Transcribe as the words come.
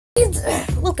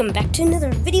Welcome back to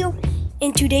another video,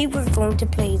 and today we're going to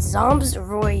play Zombs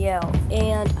Royale,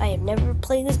 and I have never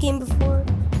played this game before,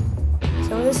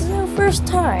 so this is our first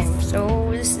time. So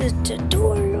this is a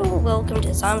tutorial. Welcome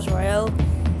to Zombs Royale.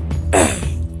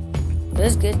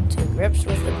 Let's get to grips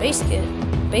with the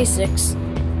basics.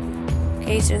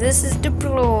 Okay, so this is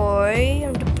deploy.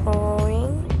 I'm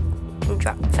deploying. And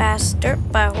drop faster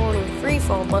by holding the free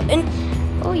fall button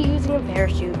or using a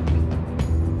parachute.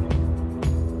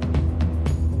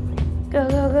 Go,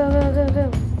 go, go, go, go,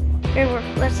 go. Okay,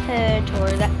 let's head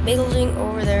toward that building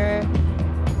over there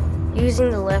using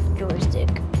the left joystick.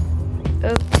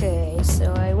 Okay,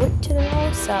 so I went to the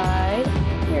wrong side.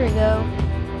 Here we go.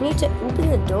 I need to open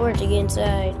the door to get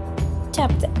inside.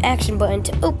 Tap the action button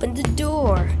to open the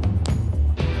door.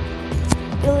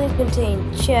 Buildings contain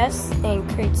chests and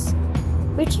crates,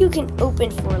 which you can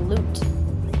open for loot.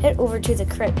 Head over to the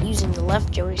crate using the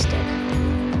left joystick.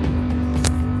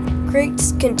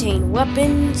 Crates contain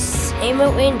weapons,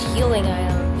 ammo, and healing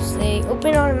items. They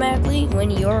open automatically when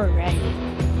you're ready.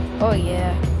 Oh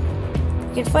yeah.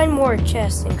 You can find more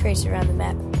chests and crates around the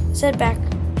map. Let's head back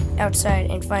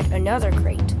outside and find another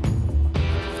crate.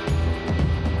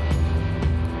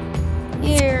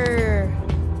 Here.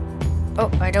 Oh,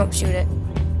 I don't shoot it.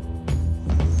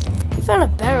 We found a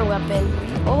better weapon.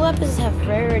 All weapons have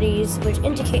rarities, which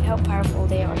indicate how powerful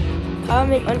they are.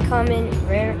 Common, uncommon,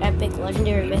 rare, epic,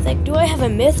 legendary, mythic. Do I have a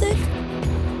mythic?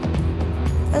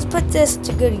 Let's put this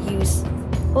to good use.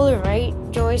 Hold the right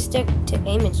joystick to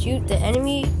aim and shoot the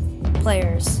enemy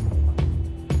players.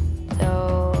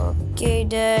 So, okay,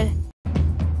 dead.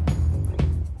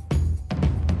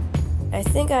 I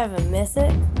think I have a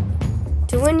mythic.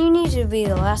 To win, you need to be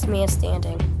the last man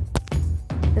standing.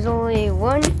 There's only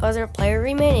one other player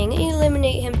remaining.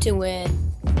 Eliminate him to win.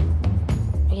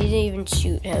 He didn't even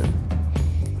shoot him.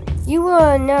 You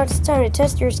won. Now it's time to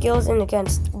test your skills in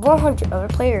against 100 other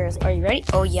players. Are you ready?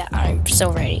 Oh yeah, I'm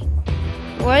so ready.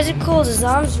 Why is it called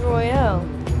Zombs Royale?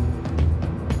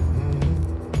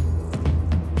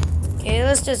 Okay,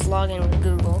 let's just log in with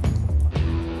Google.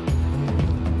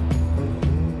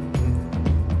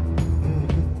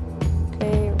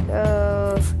 Okay, here we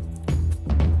go.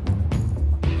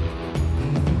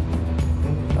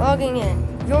 Logging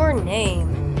in. Your name.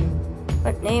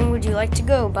 What name would you like to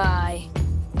go by?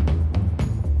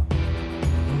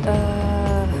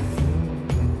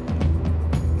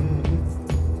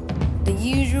 The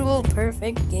usual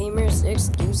perfect gamer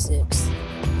 626.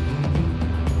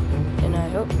 And I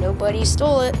hope nobody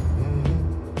stole it.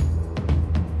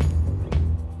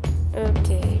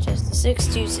 Okay, just the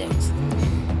 626.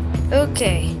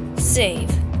 Okay,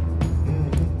 save.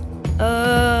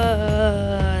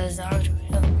 Zombs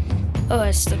Royale. Oh,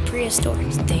 it's the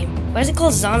prehistoric theme. Why is it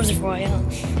called Zombs Royale?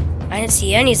 I didn't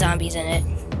see any zombies in it.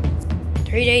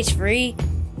 3 days free?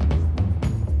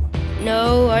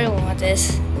 No, I don't want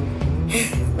this.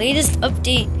 Latest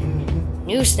update.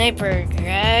 New sniper.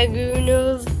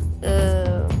 Dragunov.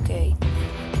 Okay.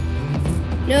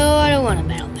 No, I don't want a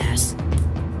battle pass.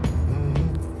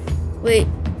 Wait,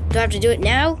 do I have to do it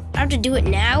now? I have to do it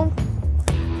now?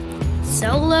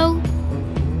 Solo?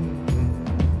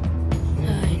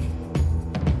 9.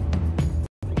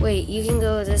 Wait, you can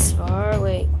go this far?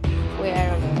 Wait, I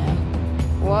don't know now.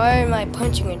 Why am I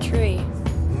punching a tree?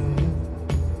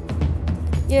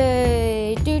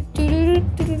 Yay!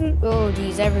 Oh,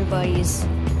 geez, everybody's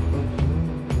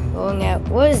going out.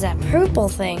 What is that purple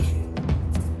thing?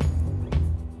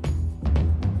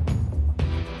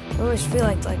 I always feel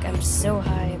like I'm so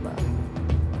high above.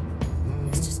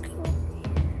 Let's just go over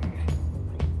here.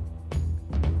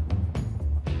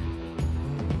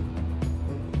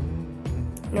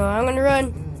 No, I'm gonna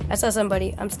run. I saw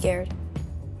somebody. I'm scared.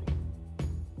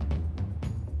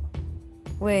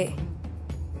 Wait.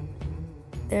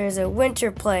 There's a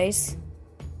winter place.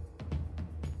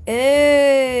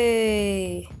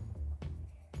 Hey.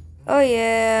 Oh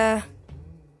yeah.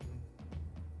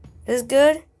 This is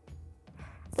good?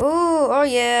 Ooh, oh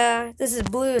yeah. This is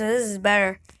blue, so this is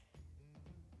better.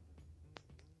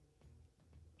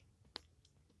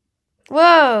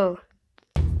 Whoa.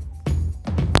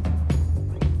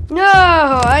 No,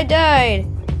 I died.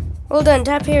 Well done,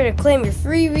 tap here to claim your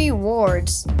free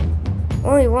rewards.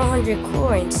 Only 100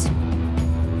 coins.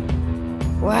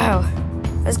 Wow.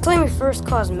 Let's claim your first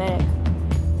cosmetic.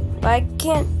 But I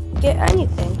can't get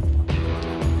anything.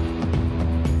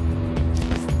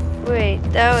 Wait,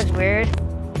 that was weird.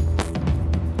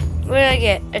 What did I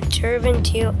get? A turban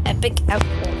teal epic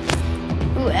outfit.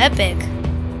 Ooh, epic.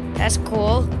 That's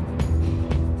cool.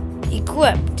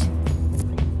 Equipped.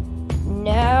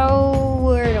 Now,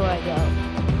 where do I go?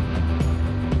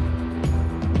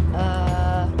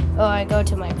 I go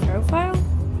to my profile?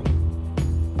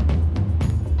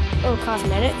 Oh,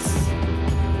 cosmetics.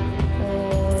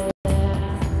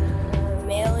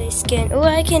 Melee skin. Oh,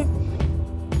 I can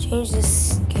change the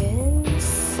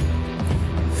skins.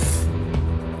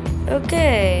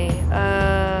 Okay.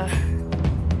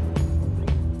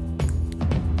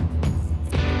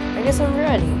 I guess I'm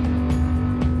ready.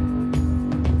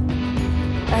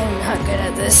 I am not good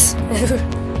at this.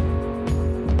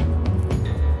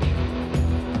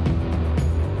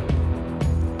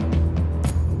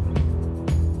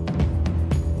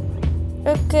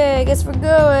 Okay, I guess we're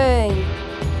going.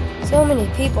 So many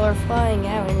people are flying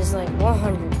out, and it's like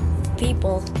 100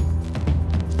 people.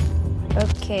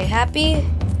 Okay, happy?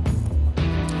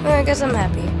 Well, I guess I'm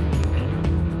happy.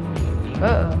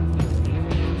 Uh-oh.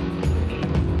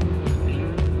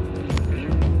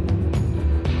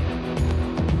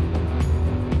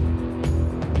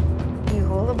 You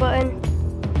hold the button?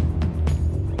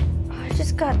 Oh, I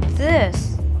just got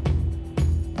this.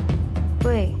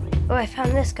 Wait. Oh, I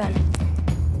found this gun.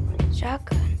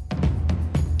 Shotgun.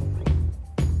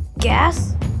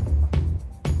 Gas?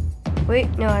 Wait,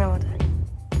 no, I don't want that.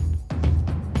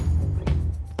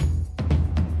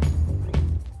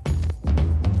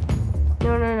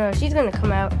 No, she's gonna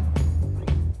come out.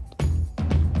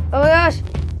 Oh my gosh!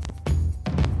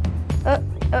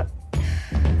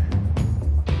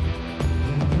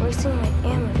 Wasting my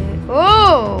ammo, dude.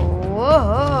 Oh!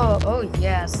 Whoa! Oh,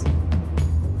 yes.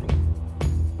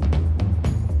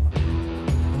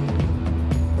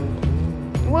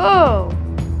 Whoa!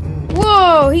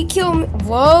 Whoa! He killed me.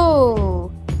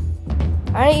 Whoa!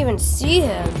 I didn't even see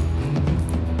him.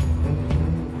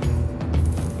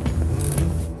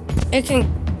 It can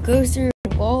go through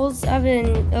walls.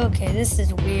 Okay, this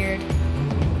is weird.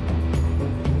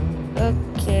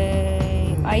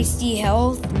 Okay. Icy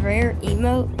health, rare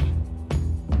emote.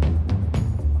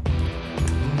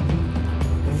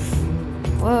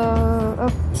 Whoa,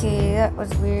 okay, that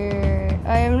was weird.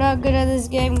 I am not good at this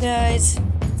game, guys.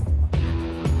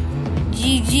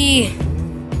 GG.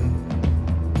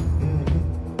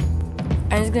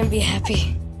 I'm just gonna be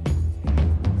happy.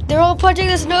 They're all punching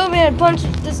the snowman. Punch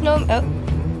the snowman. Oh.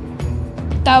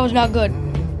 That was not good.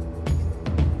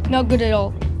 Not good at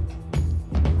all.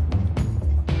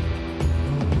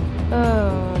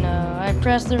 Oh no, I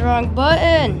pressed the wrong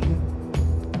button.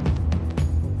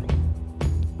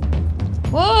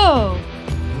 Whoa.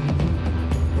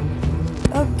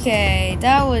 Okay,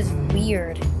 that was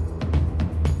weird.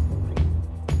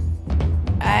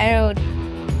 I don't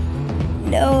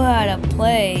know how to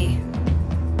play.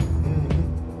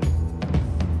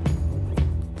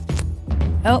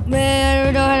 Help me, I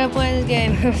don't know how to play this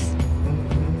game.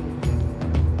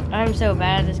 I'm so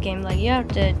bad at this game. Like, you have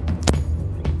to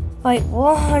fight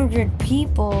 100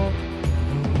 people.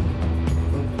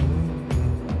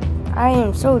 I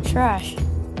am so trash.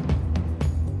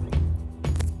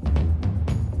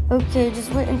 Okay,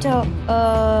 just wait until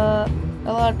a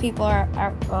lot of people are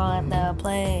on the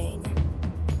plane.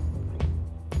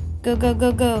 Go, go,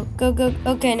 go, go, go, go.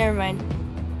 Okay, never mind.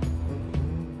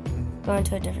 Going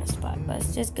to a different spot.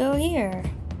 Let's just go here.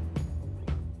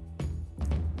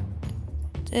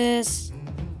 This.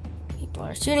 People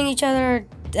are shooting each other.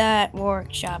 That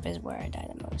workshop is where I die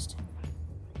the most.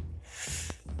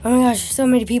 Oh my gosh, so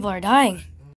many people are dying.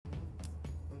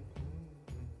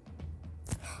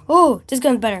 Oh, this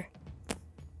gun's better.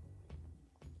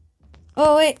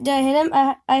 Oh wait, did I hit him?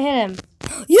 I hit him.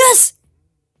 Yes!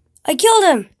 I killed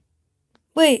him!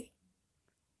 Wait.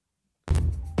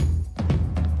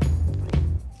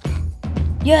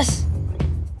 Yes!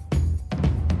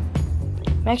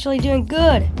 I'm actually doing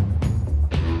good.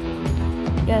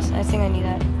 Yes, I think I need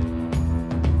that.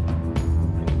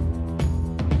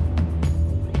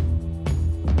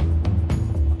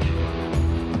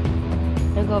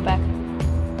 I'll go back.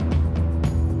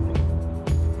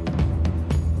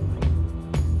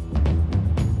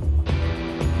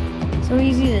 So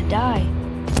easy to die.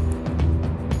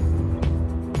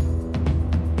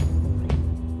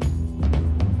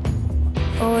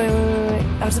 Oh, wait.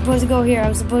 I'm supposed to go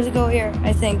here.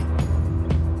 I think.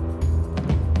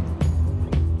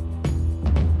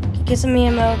 Get some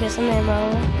ammo,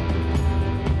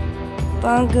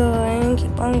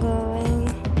 Keep on going.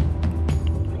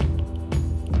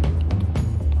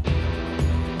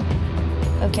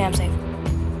 Okay, I'm safe.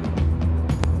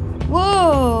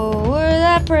 Whoa, where did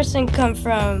that person come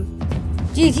from?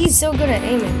 Jeez, he's so good at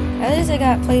aiming. At least I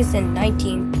got placed in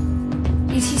 19.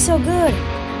 Jeez, he's so good.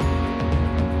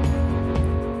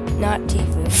 Not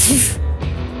Tifu.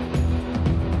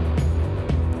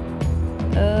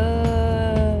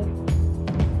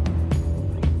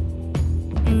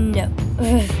 No.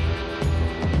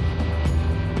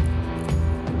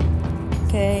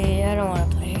 Okay, I don't want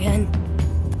to play again.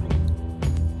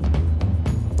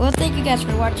 Well, thank you guys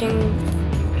for watching.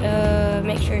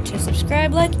 Make sure to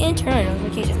subscribe, like, and turn on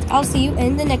notifications. I'll see you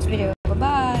in the next video.